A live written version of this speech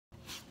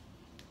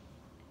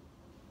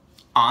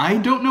I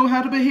don't know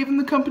how to behave in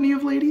the company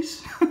of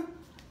ladies?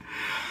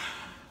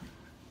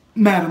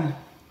 Madam,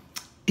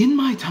 in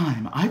my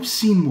time, I've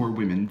seen more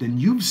women than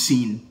you've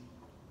seen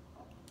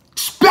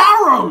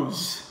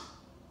sparrows!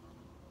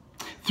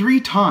 3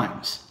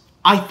 times,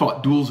 I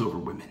fought duels over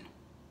women.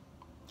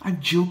 I've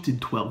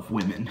jilted 12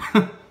 women.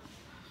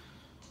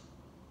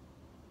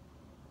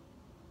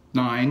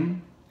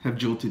 9 have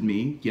jilted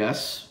me,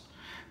 yes.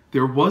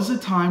 There was a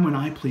time when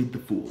I played the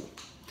fool.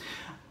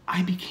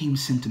 I became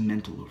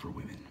sentimental over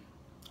women.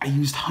 I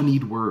used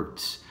honeyed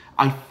words.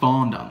 I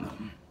fawned on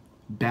them,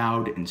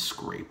 bowed and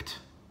scraped.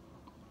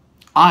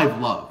 I've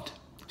loved,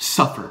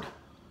 suffered,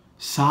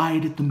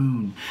 sighed at the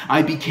moon.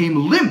 I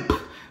became limp,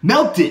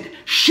 melted,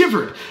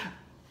 shivered.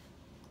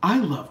 I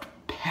loved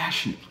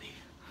passionately,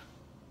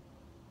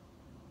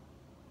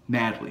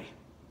 madly.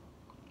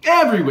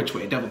 Every which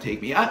way, devil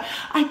take me.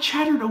 I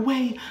chattered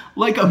away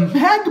like a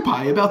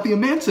magpie about the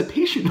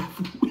emancipation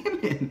of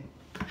women.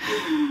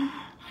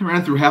 I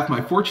ran through half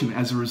my fortune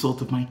as a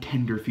result of my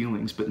tender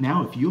feelings, but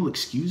now if you'll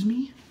excuse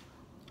me,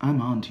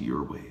 I'm on to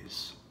your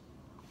ways.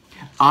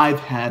 I've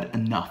had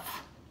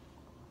enough.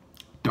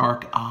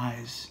 Dark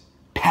eyes,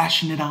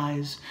 passionate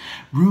eyes,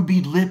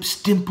 ruby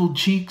lips, dimpled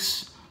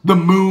cheeks, the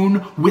moon,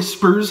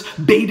 whispers,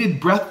 bated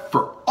breath,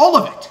 for all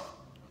of it.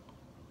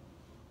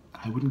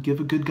 I wouldn't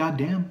give a good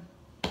goddamn.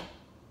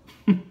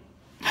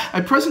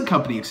 At present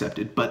company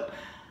accepted, but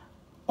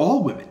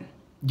all women,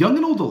 young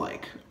and old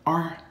alike,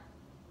 are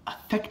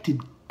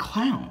affected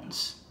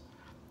clowns,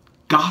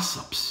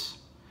 gossips,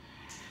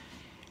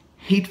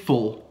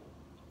 hateful,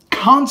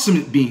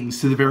 consummate beings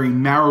to the very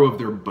marrow of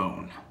their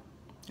bone.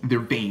 They're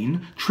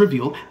vain,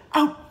 trivial,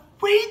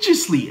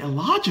 outrageously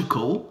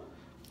illogical,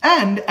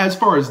 and as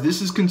far as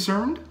this is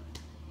concerned,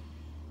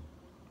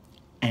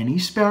 any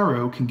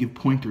sparrow can give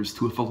pointers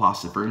to a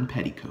philosopher in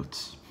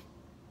petticoats.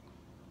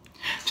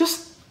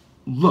 Just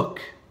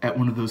look at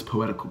one of those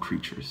poetical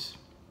creatures.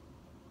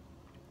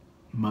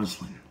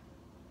 Muslin,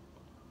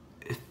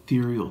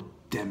 ethereal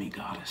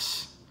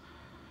demigoddess,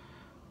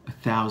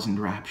 1,000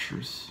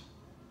 raptures,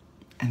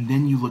 and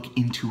then you look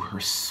into her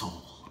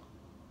soul.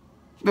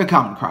 A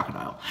common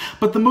crocodile.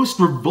 But the most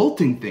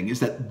revolting thing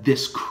is that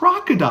this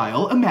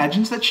crocodile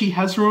imagines that she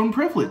has her own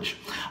privilege.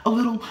 A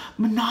little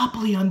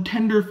monopoly on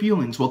tender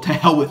feelings. Well, to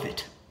hell with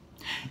it.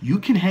 You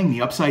can hang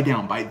me upside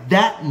down by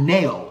that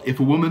nail if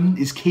a woman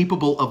is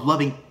capable of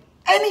loving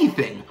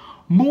anything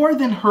more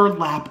than her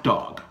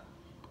lapdog.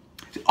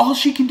 All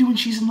she can do when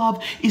she's in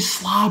love is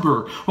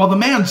slobber, while the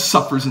man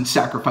suffers and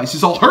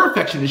sacrifices. All her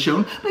affection is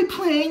shown by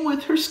playing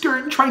with her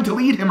skirt and trying to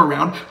lead him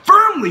around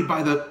firmly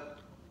by the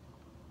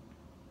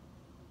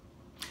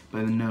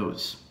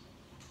nose.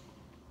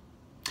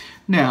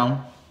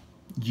 Now,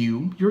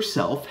 you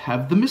yourself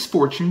have the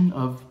misfortune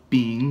of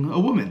being a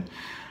woman.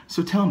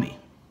 So tell me,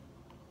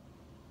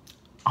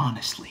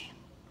 honestly,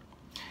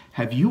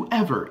 have you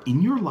ever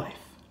in your life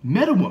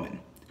met a woman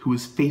who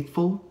is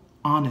faithful,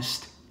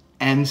 honest,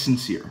 and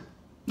sincere?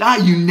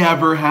 You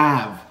never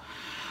have.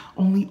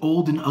 Only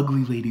old and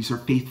ugly ladies are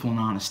faithful and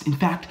honest. In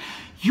fact,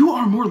 you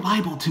are more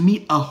liable to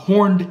meet a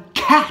horned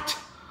cat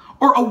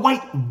or a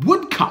white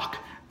woodcock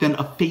than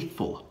a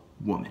faithful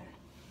woman.